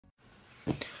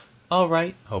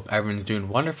Alright, hope everyone's doing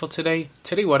wonderful today.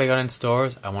 Today what I got in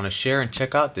stores, I want to share and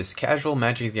check out this casual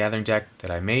Magic the Gathering deck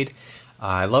that I made.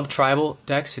 I love tribal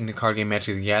decks in the card game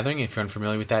Magic the Gathering. If you're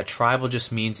unfamiliar with that, tribal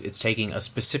just means it's taking a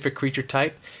specific creature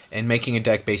type and making a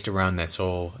deck based around that.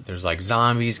 So there's like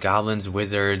zombies, goblins,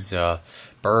 wizards,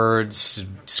 birds,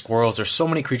 squirrels. There's so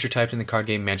many creature types in the card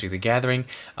game Magic the Gathering.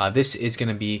 This is going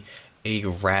to be a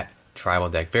rat tribal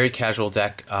deck. Very casual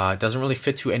deck. It doesn't really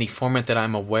fit to any format that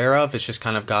I'm aware of. It's just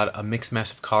kind of got a mixed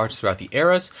mess of cards throughout the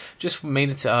eras. Just made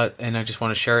it and I just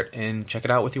want to share it and check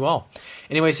it out with you all.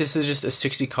 Anyways, this is just a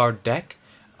 60 card deck.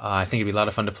 I think it'd be a lot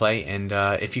of fun to play, and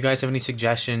if you guys have any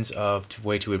suggestions of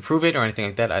way to improve it or anything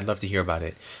like that, I'd love to hear about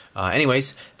it.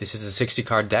 Anyways, this is a 60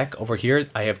 card deck. Over here,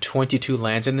 I have 22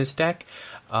 lands in this deck.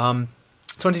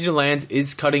 22 lands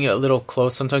is cutting it a little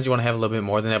close. Sometimes you want to have a little bit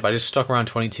more than that, but I just stuck around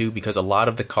 22 because a lot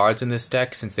of the cards in this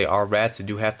deck, since they are rats,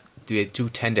 they do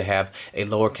tend to have a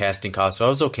lower casting cost, so I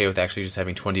was okay with actually just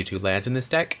having 22 lands in this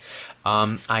deck.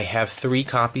 I have 3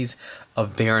 copies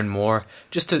of Barren Moor,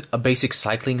 just a basic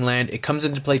cycling land. It comes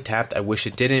into play tapped. I wish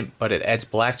it didn't, but it adds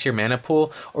black to your mana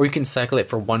pool, or you can cycle it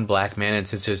for 1 black mana, and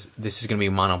since this is going to be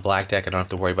a mono black deck, I don't have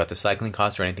to worry about the cycling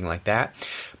cost or anything like that.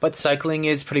 But cycling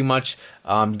is pretty much,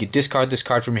 you discard this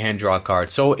card from your hand, draw a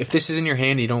card. So if this is in your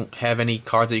hand, you don't have any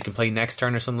cards that you can play next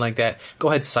turn or something like that, go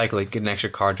ahead, cycle it, get an extra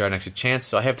card, draw an extra chance.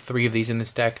 So I have 3 of these in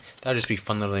this deck. That'll just be a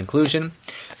fun little inclusion.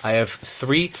 I have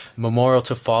 3 Memorial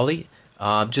To Folly.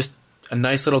 Just a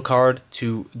nice little card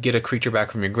to get a creature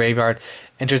back from your graveyard.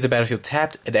 Enters the battlefield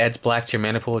tapped. It adds black to your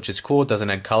mana pool, which is cool. It doesn't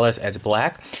add colors, adds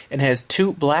black. It has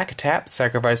 2 black tap,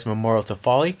 sacrifice Memorial To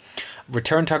Folly.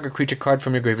 Return target creature card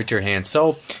from your graveyard to your hand.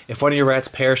 So if one of your rats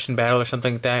perished in battle or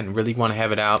something like that and really want to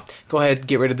have it out, go ahead,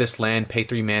 get rid of this land, pay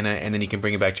 3 mana, and then you can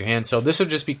bring it back to your hand. So this would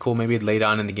just be cool, maybe late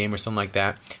on in the game or something like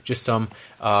that. Just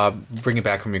bring it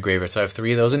back from your graveyard. So I have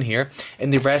 3 of those in here.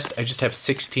 And the rest, I just have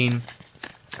 16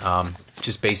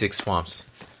 just basic swamps.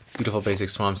 Beautiful basic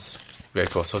swamps. Very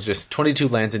cool. So just 22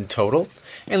 lands in total.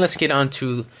 And let's get on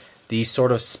to these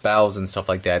sort of spells and stuff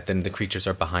like that. Then the creatures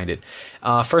are behind it.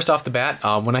 First off the bat,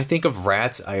 when I think of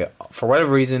rats, for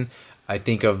whatever reason, I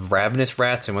think of Ravenous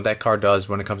Rats, and what that card does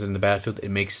when it comes into the battlefield,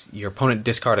 it makes your opponent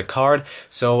discard a card.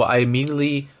 So I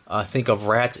immediately think of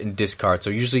rats and discard. So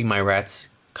usually my rats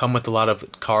come with a lot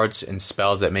of cards and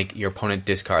spells that make your opponent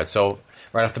discard. So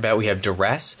right off the bat, we have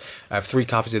Duress. I have 3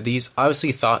 copies of these.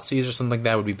 Obviously, Thoughtseize or something like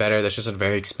that would be better. That's just a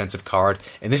very expensive card,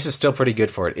 and this is still pretty good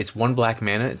for it. It's 1 black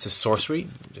mana. It's a sorcery.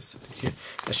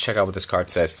 Let's check out what this card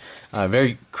says.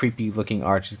 Very creepy looking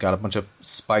art. She's got a bunch of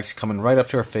spikes coming right up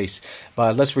to her face.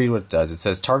 But let's read what it does. It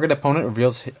says, target opponent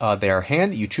reveals their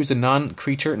hand. You choose a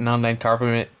non-creature, non-land card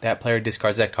from it. That player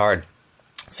discards that card.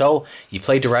 So, you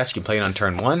play Duress, you can play it on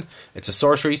turn 1. It's a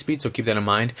sorcery speed, so keep that in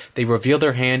mind. They reveal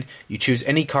their hand. You choose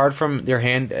any card from their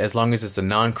hand as long as it's a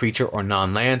non-creature or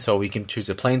non-land. So we can choose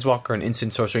a Planeswalker, an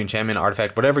instant, sorcery, enchantment,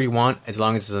 artifact, whatever you want, as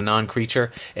long as it's a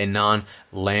non-creature and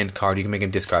non-land card. You can make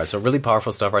them discard. So really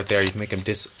powerful stuff right there. You can make them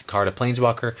discard a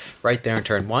Planeswalker right there in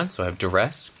turn 1. So I have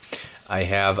Duress. I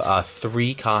have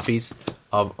 3 copies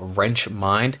of Wrench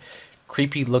Mind.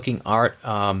 Creepy looking art.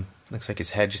 Looks like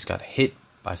his head just got hit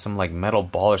by some like metal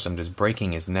ball or something, just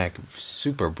breaking his neck.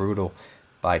 Super brutal.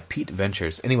 By Pete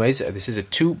Ventures. Anyways, this is a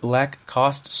 2 black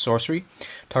cost sorcery.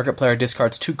 Target player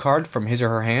discards 2 cards from his or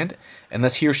her hand,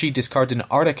 unless he or she discards an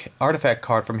artifact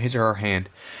card from his or her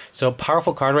hand. So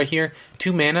powerful card right here.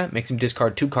 2 mana makes them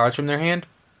discard 2 cards from their hand.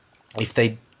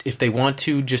 If they want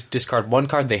to just discard 1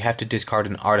 card, they have to discard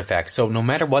an artifact. So no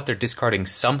matter what, they're discarding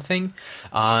something.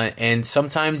 And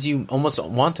sometimes you almost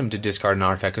want them to discard an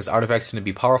artifact because artifacts tend to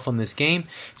be powerful in this game.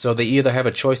 So they either have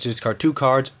a choice to discard 2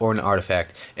 cards or an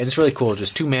artifact. And it's really cool.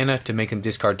 Just 2 mana to make them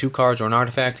discard 2 cards or an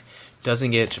artifact. Doesn't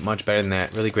get much better than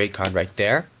that. Really great card right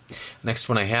there. Next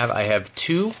one I have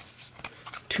 2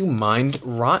 Mind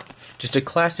Rot. Just a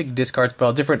classic discard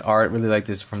spell, different art, really like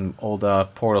this from old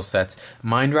Portal sets.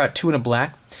 Mind Rot, 2 and a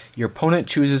black. Your opponent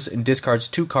chooses and discards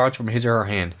 2 cards from his or her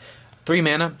hand. 3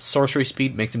 mana, sorcery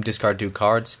speed, makes him discard 2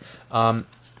 cards.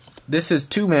 This is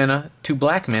 2 mana, 2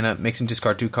 black mana, makes him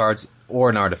discard 2 cards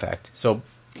or an artifact. So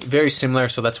very similar,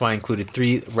 so that's why I included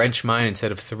 3 Wrench Mind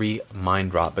instead of 3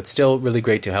 Mind Rot, but still really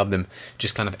great to help them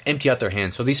just kind of empty out their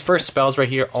hand. So these first spells right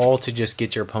here, all to just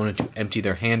get your opponent to empty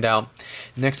their hand out.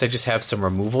 Next, I just have some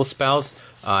removal spells.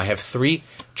 I have 3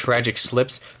 Tragic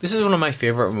Slips. This is one of my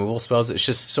favorite removal spells. It's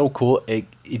just so cool. It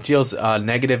deals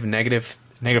negative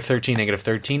 -13,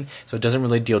 -13, so it doesn't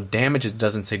really deal damage. It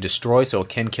doesn't say destroy, so it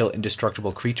can kill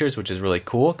indestructible creatures, which is really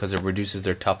cool because it reduces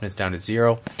their toughness down to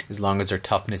 0 as long as their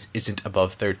toughness isn't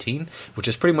above 13, which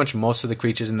is pretty much most of the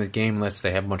creatures in the game unless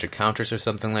they have a bunch of counters or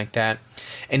something like that.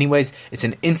 Anyways, it's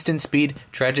an instant speed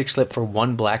tragic slip for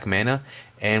 1 black mana,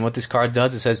 and what this card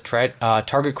does, it says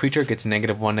target creature gets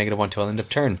 -1/-1 till end of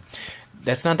turn.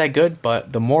 That's not that good,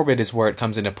 but the morbid is where it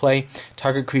comes into play.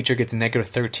 Target creature gets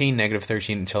 -13,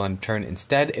 -13 until end of turn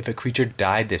instead if a creature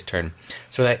died this turn.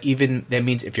 So that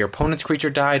means if your opponent's creature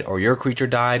died or your creature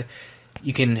died,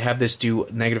 you can have this do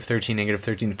 -13,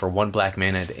 -13 for 1 black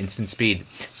mana at instant speed.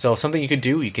 So something you could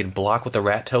do, you can block with a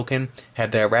rat token,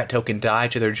 have that rat token die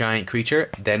to their giant creature,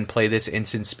 then play this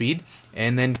instant speed,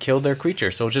 and then kill their creature.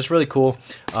 So just really cool.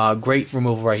 Great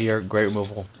removal right here. Great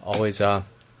removal.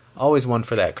 Always one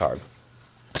for that card.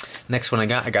 Next one I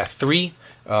got 3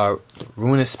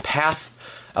 Ruinous Path.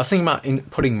 I was thinking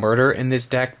about putting Murder in this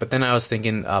deck, but then I was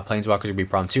thinking Planeswalkers would be a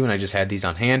problem too, and I just had these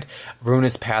on hand.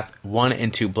 Ruinous Path, 1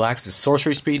 and 2 blacks is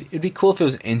sorcery speed. It'd be cool if it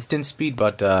was instant speed,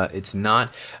 but it's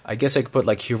not. I guess I could put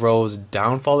like Hero's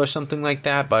Downfall or something like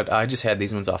that, but I just had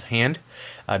these ones off hand.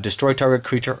 Destroy target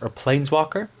creature or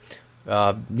Planeswalker.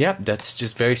 Yeah, that's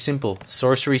just very simple.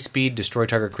 Sorcery speed, destroy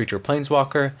target creature,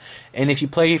 planeswalker. And if you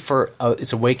play for,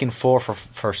 it's Awaken 4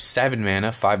 for 7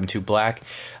 mana, 5 and 2 black.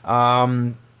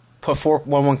 Put 4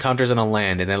 1/1 counters on a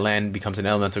land, and that land becomes an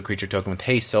elemental creature token with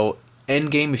haste. So end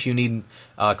game, if you need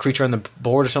a creature on the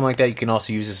board or something like that, you can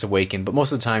also use this Awaken. But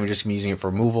most of the time, you're just going to be using it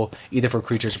for removal, either for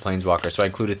creatures or planeswalkers. So I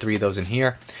included 3 of those in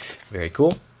here. Very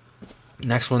cool.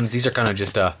 Next ones, these are kind of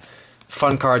just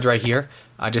fun cards right here.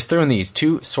 I just threw in these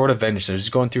 2 Sword of Vengeance. I was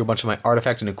just going through a bunch of my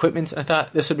artifact and equipments, and I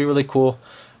thought this would be really cool.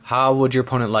 How would your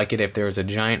opponent like it if there was a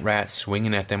giant rat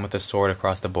swinging at them with a sword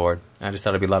across the board? I just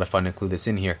thought it'd be a lot of fun to include this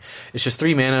in here. It's just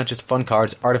 3 mana, just fun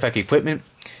cards, artifact equipment,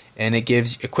 and it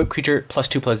gives equip creature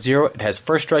 +2/+0. It has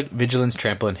First Strike, Vigilance,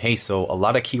 Trample, and Haste, so a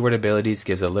lot of keyword abilities,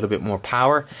 gives it a little bit more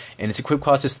power, and its equip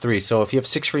cost is 3. So if you have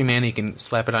 6 free mana, you can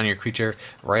slap it on your creature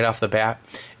right off the bat,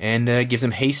 and gives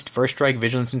them Haste, First Strike,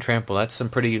 Vigilance, and Trample. That's some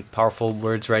pretty powerful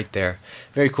words right there.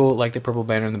 Very cool, like the purple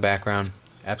banner in the background.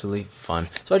 Absolutely fun.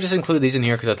 So I just included these in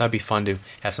here because I thought it'd be fun to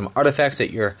have some artifacts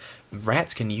that your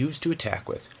rats can use to attack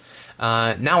with.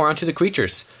 Now we're on to the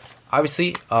creatures.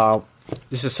 Obviously,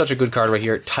 this is such a good card right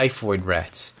here, Typhoid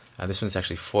Rats. This one's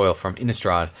actually foil from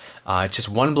Innistrad. It's just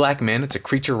 1 black mana. It's a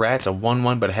creature rat. It's a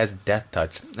 1/1, but it has Death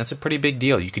Touch. That's a pretty big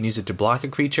deal. You can use it to block a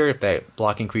creature. If that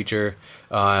blocking creature,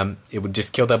 it would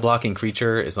just kill that blocking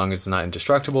creature as long as it's not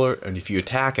indestructible. And if you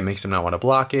attack, it makes them not want to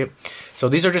block it. So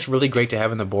these are just really great to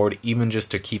have on the board, even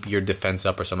just to keep your defense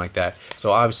up or something like that.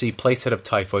 So obviously, play set of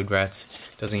Typhoid Rats.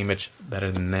 Doesn't get much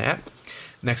better than that.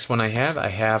 Next one I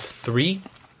have 3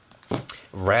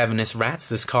 Ravenous Rats.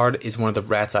 This card is one of the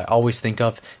rats I always think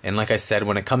of, and like I said,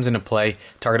 when it comes into play,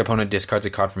 target opponent discards a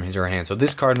card from his or her hand. So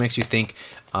this card makes you think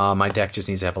my deck just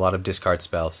needs to have a lot of discard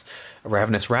spells.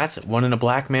 Ravenous Rats, 1 and a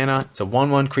black mana. It's a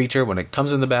 1/1 creature. When it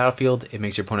comes in the battlefield, it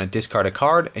makes your opponent discard a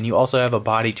card, and you also have a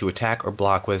body to attack or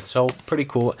block with. So pretty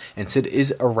cool. And since it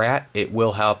is a rat, it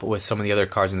will help with some of the other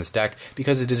cards in this deck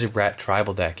because it is a rat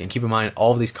tribal deck. And keep in mind,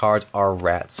 all of these cards are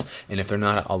rats, and if they're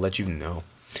not, I'll let you know.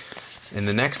 And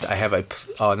the next, I have I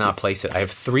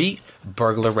have 3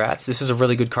 Burglar Rats. This is a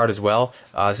really good card as well.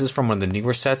 This is from one of the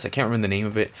newer sets. I can't remember the name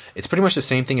of it. It's pretty much the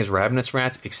same thing as Ravenous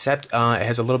Rats, except it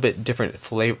has a little bit different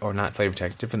flavor, or not flavor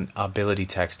text, different ability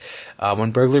text.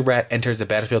 When Burglar Rat enters the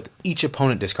battlefield, each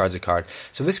opponent discards a card.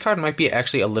 So this card might be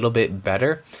actually a little bit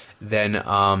better than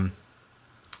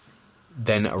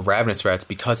Ravenous Rats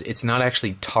because it's not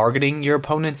actually targeting your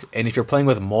opponents, and if you're playing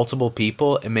with multiple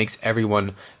people, it makes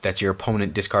everyone that's your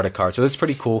opponent discard a card. So that's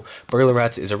pretty cool. Burglar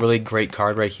Rats is a really great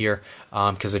card right here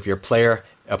because if your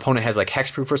opponent has like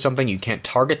hexproof or something, you can't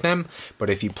target them, but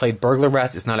if you played Burglar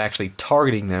Rats, it's not actually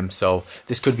targeting them, so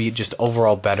this could be just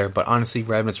overall better. But honestly,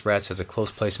 Ravenous Rats has a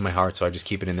close place in my heart, so I just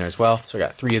keep it in there as well. So I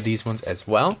got 3 of these ones as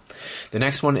well. The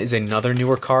next one is another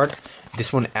newer card.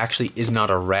 This one actually is not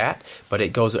a rat, but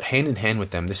it goes hand in hand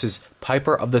with them. This is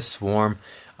Piper of the Swarm.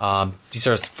 These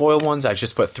are foil ones. I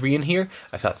just put 3 in here.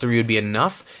 I thought 3 would be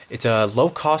enough. It's a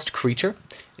low-cost creature.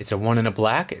 It's a 1 and a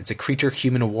black. It's a creature,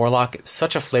 human, warlock. It's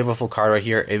such a flavorful card right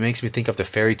here. It makes me think of the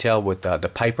fairy tale with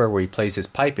the Piper where he plays his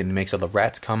pipe and makes all the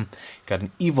rats come. Got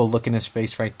an evil look in his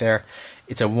face right there.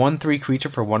 It's a 1/3 creature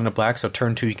for 1 and a black, so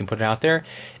turn 2 you can put it out there.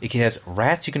 It has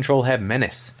rats you control have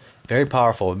menace. Very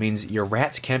powerful. It means your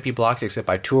rats can't be blocked except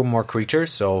by 2 or more creatures.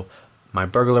 So my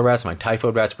Burglar Rats, my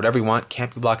Typhoid Rats, whatever you want,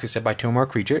 can't be blocked except by 2 or more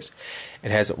creatures.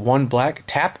 It has 1 black,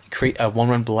 tap, create a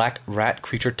 1/1 black rat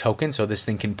creature token. So this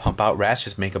thing can pump out rats,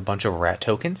 just make a bunch of rat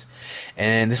tokens.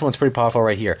 And this one's pretty powerful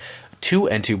right here. 2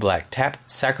 and 2 black. Tap,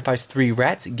 sacrifice 3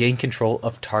 rats, gain control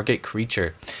of target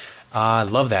creature. I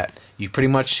love that. You pretty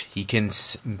much, he can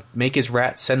make his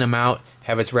rats, send them out,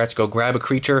 have his rats go grab a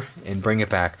creature and bring it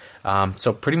back.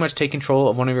 So pretty much take control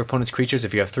of one of your opponent's creatures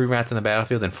if you have 3 rats on the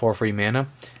battlefield and 4 free mana.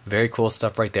 Very cool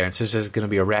stuff right there. And since this is going to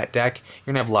be a rat deck,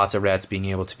 you're going to have lots of rats being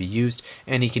able to be used,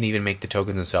 and he can even make the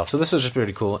tokens himself. So this is just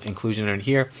pretty cool inclusion in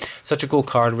here. Such a cool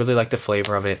card. Really like the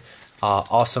flavor of it.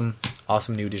 Awesome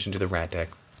new addition to the rat deck.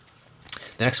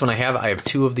 The next one I have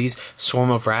 2 of these.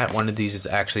 Swarm of Rat. One of these is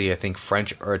actually, I think,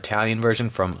 French or Italian version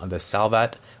from the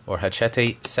Salvat or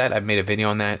Hachette set. I've made a video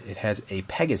on that. It has a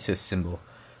Pegasus symbol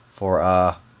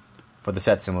for the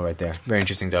set symbol right there. Very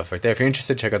interesting stuff right there. If you're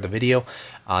interested, check out the video.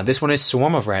 This one is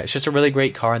Swarm of Rat. It's just a really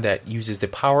great card that uses the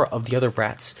power of the other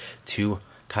rats to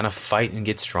kind of fight and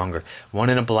get stronger. 1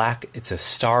 in a black, it's a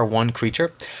star 1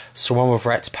 creature. Swarm of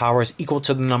Rats power is equal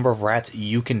to the number of rats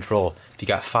you control. If you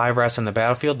got 5 rats on the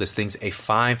battlefield, this thing's a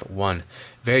 5/1.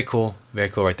 Very cool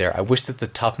right there. I wish that the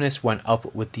toughness went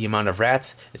up with the amount of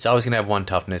rats. It's always going to have 1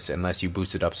 toughness unless you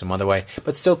boost it up some other way,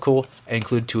 but still cool. I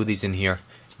include 2 of these in here.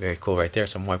 Very cool right there,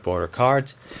 some white border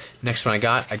cards. Next one I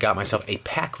got myself a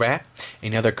Pack Rat,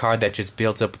 another card that just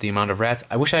builds up the amount of rats.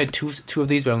 I wish I had two of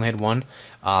these, but I only had 1.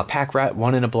 Pack Rat,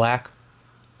 1 in a black.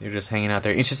 They're just hanging out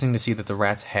there. Interesting to see that the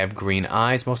rats have green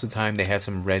eyes. Most of the time they have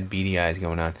some red beady eyes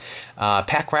going on.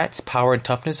 Pack Rats, power and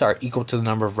toughness are equal to the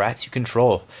number of rats you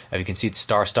control. As you can see, it's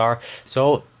star.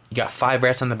 So you got 5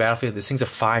 rats on the battlefield. This thing's a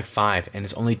 5/5, and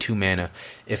it's only 2 mana.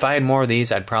 If I had more of these,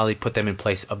 I'd probably put them in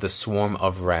place of the Swarm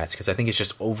of Rats, because I think it's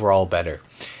just overall better.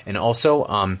 And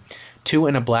also, 2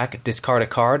 in a black, discard a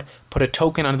card, put a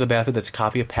token onto the battlefield that's a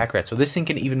copy of Pack Rat. So this thing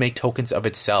can even make tokens of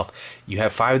itself. You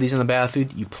have 5 of these on the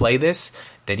battlefield, you play this,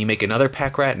 then you make another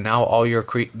Pack Rat. Now all your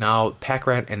Pack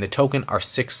Rat and the token are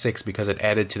 6/6 because it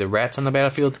added to the rats on the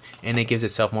battlefield, and it gives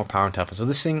itself more power and toughness. So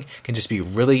this thing can just be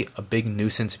really a big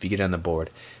nuisance if you get it on the board.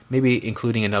 Maybe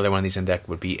including another one of these in deck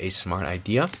would be a smart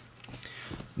idea.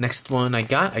 Next one I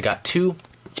got 2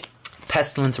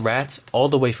 Pestilence Rats, all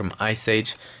the way from Ice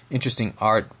Age. Interesting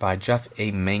art by Jeff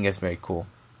A. Mangus, very cool.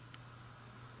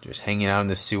 Just hanging out in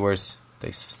the sewers.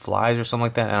 They flies or something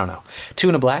like that, I don't know. 2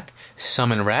 in a black,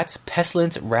 Summon Rats.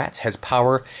 Pestilence Rats has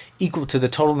power equal to the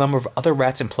total number of other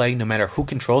rats in play, no matter who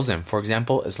controls them. For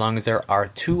example, as long as there are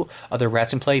 2 other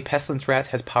rats in play, Pestilence Rats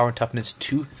has power and toughness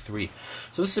 2/3.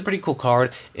 So this is a pretty cool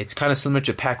card. It's kind of similar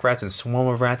to Pack Rats and Swarm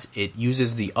of Rats. It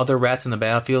uses the other rats in the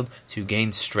battlefield to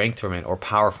gain strength from it or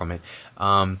power from it.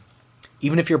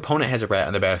 Even if your opponent has a rat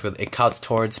on the battlefield, it counts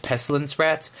towards Pestilence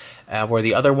Rats, where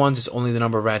the other ones is only the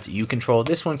number of rats you control.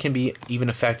 This one can be even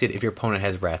affected if your opponent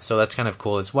has rats, so that's kind of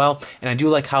cool as well. And I do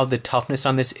like how the toughness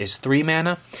on this is 3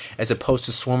 mana, as opposed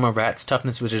to Swarm of Rats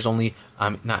toughness, which is only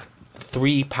not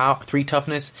 3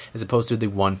 toughness, as opposed to the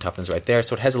 1 toughness right there.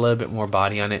 So it has a little bit more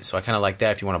body on it, so I kind of like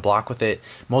that if you want to block with it.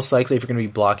 Most likely, if you're going to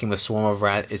be blocking with Swarm of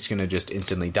Rat, it's going to just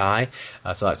instantly die.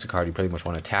 So that's a card you pretty much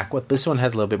want to attack with. This one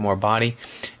has a little bit more body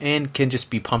and can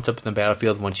just be pumped up in the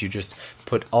battlefield once you just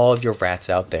put all of your rats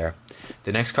out there.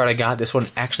 The next card I got, this one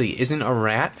actually isn't a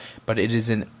rat, but it is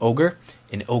an ogre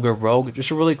rogue.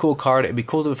 Just a really cool card. It'd be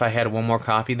cool if I had 1 more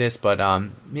copy of this, but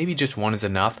maybe just 1 is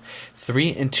enough.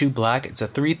 3 and 2 black. It's a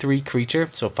 3/3 creature,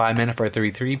 so 5 mana for a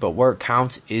 3/3, but where it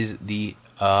counts is the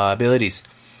abilities.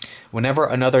 Whenever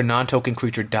another non-token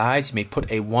creature dies, you may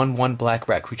put a 1/1 black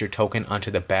rat creature token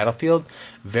onto the battlefield.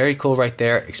 Very cool right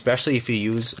there, especially if you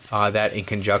use that in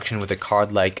conjunction with a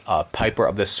card like Piper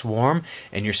of the Swarm,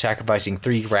 and you're sacrificing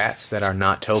 3 rats that are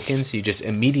not tokens. You just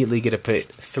immediately get to put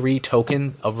 3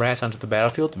 token of rats onto the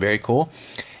battlefield. Very cool.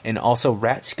 And also,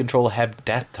 rats you control have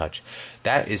Death Touch.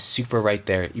 That is super right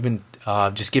there. Even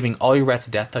just giving all your rats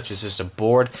Death Touch is just a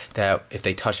board that if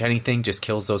they touch anything, just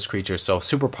kills those creatures. So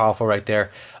super powerful right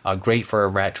there. Great for a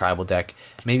rat tribal deck.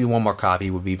 Maybe 1 more copy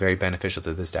would be very beneficial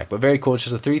to this deck. But very cool. It's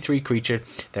just a 3/3 creature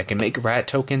that can make rat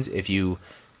tokens if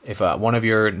one of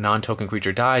your non-token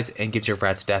creature dies and gives your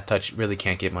rats Death Touch. Really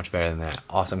can't get much better than that.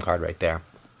 Awesome card right there.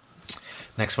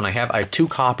 Next one I have 2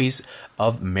 copies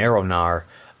of Marrow-Gnawer.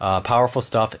 Powerful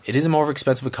stuff. It is a more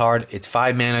expensive card. It's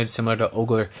 5 mana, similar to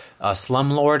Ogre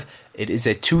Slumlord. It is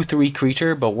a 2/3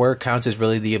 creature, but where it counts is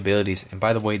really the abilities. And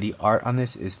by the way, the art on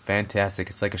this is fantastic.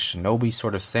 It's like a shinobi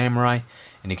sort of samurai.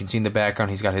 And you can see in the background,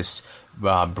 he's got his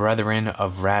brethren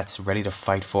of rats ready to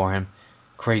fight for him.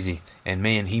 Crazy. And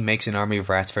man, he makes an army of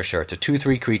rats for sure. It's a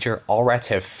 2/3 creature. All rats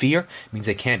have fear. It means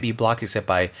they can't be blocked except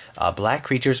by black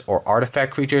creatures or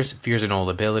artifact creatures. Fear is an old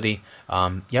ability.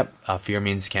 Fear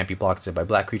means can't be blocked except by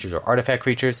black creatures or artifact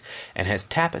creatures. And has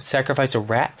tap, sacrifice a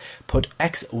rat, put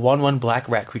X 1/1 black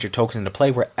rat creature tokens into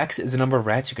play, where X is the number of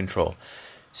rats you control.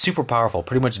 super powerful,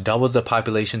 pretty much doubles the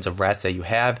populations of rats that you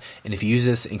have. And if you use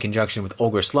this in conjunction with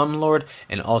Ogre Slumlord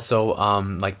and also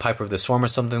like Piper of the Swarm or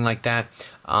something like that,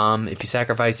 if you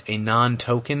sacrifice a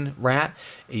non-token rat,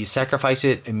 you sacrifice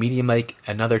it, immediately make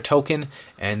another token,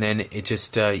 and then it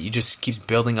just you just keeps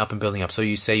building up and building up. So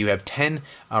you say you have 10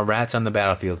 rats on the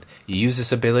battlefield, you use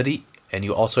this ability, and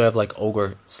you also have like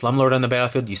Ogre Slumlord on the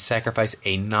battlefield, you sacrifice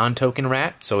a non-token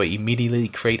rat, so it immediately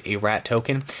create a rat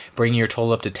token, bringing your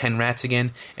total up to 10 rats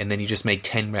again, and then you just make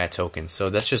 10 rat tokens. So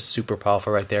that's just super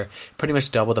powerful right there. Pretty much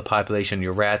double the population of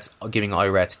your rats, giving all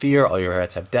your rats fear, all your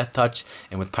rats have death touch,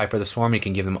 and with Piper the Swarm you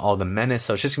can give them all the menace,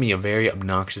 so it's just going to be a very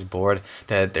obnoxious board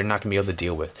that they're not going to be able to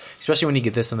deal with. Especially when you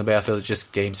get this on the battlefield,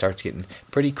 just game starts getting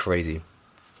pretty crazy.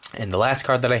 And the last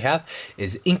card that I have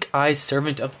is Ink-Eyes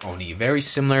Servant of Oni. Very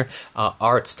similar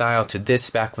art style to this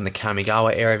back when the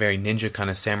Kamigawa era, very ninja kind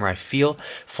of samurai feel.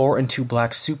 4 and 2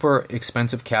 black, super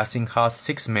expensive casting cost,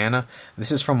 6 mana.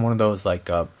 This is from one of those like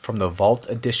from the Vault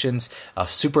editions.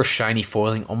 Super shiny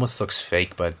foiling, almost looks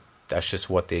fake, but that's just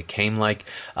what they came like.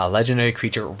 Legendary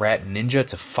creature, Rat Ninja.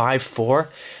 It's a 5/4.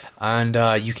 And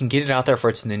you can get it out there for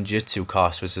its ninjutsu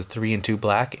cost, which is 3 and 2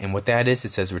 black. And what that is, it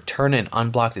says return an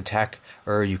unblocked attacker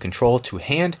you control to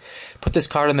hand. Put this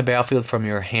card on the battlefield from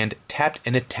your hand tapped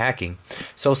and attacking.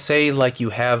 So say like you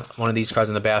have one of these cards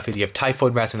on the battlefield, you have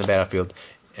Typhoid Rats on the battlefield,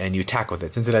 and you attack with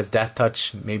it. Since it has death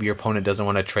touch, maybe your opponent doesn't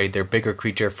want to trade their bigger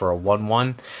creature for a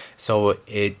 1/1, so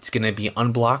it's going to be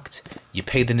unblocked. You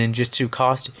pay the ninjutsu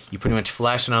cost, you pretty much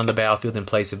flash it on the battlefield in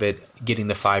place of it, getting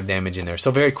the 5 damage in there.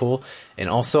 So very cool. And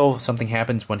also, something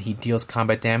happens when he deals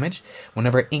combat damage.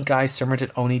 Whenever Ink-Eyes Servant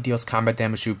of Oni deals combat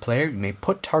damage to a player, you may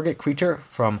put target creature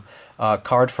from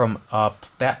card from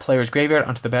that player's graveyard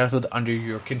onto the battlefield under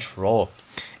your control.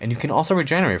 And you can also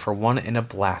regenerate for 1 and a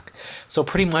black. So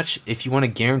pretty much, if you want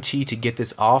to guarantee to get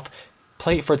this off,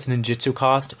 play it for its ninjutsu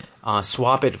cost,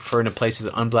 swap it for in a place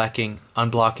with an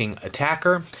unblocking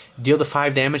attacker, deal the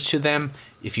 5 damage to them.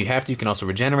 If you have to, you can also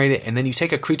regenerate it, and then you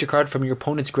take a creature card from your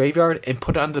opponent's graveyard and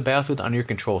put it onto the battlefield under your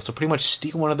control. So pretty much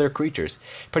steal one of their creatures.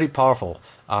 Pretty powerful.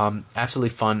 Absolutely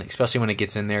fun, especially when it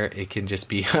gets in there. It can just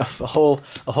be a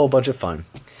whole bunch of fun.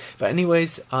 But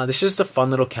anyways, this is just a fun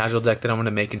little casual deck that I want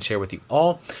to make and share with you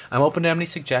all. I'm open to any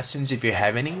suggestions. If you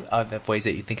have any ways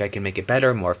that you think I can make it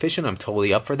better, more efficient, I'm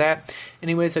totally up for that.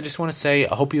 Anyways, I just want to say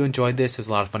I hope you enjoyed this. It was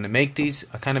a lot of fun to make these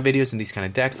kind of videos and these kind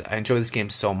of decks. I enjoy this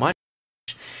game so much.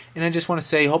 And I just want to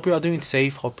say, hope you're all doing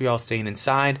safe, hope you're all staying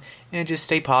inside, and just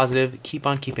stay positive, keep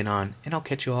on keeping on, and I'll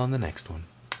catch you all in the next one.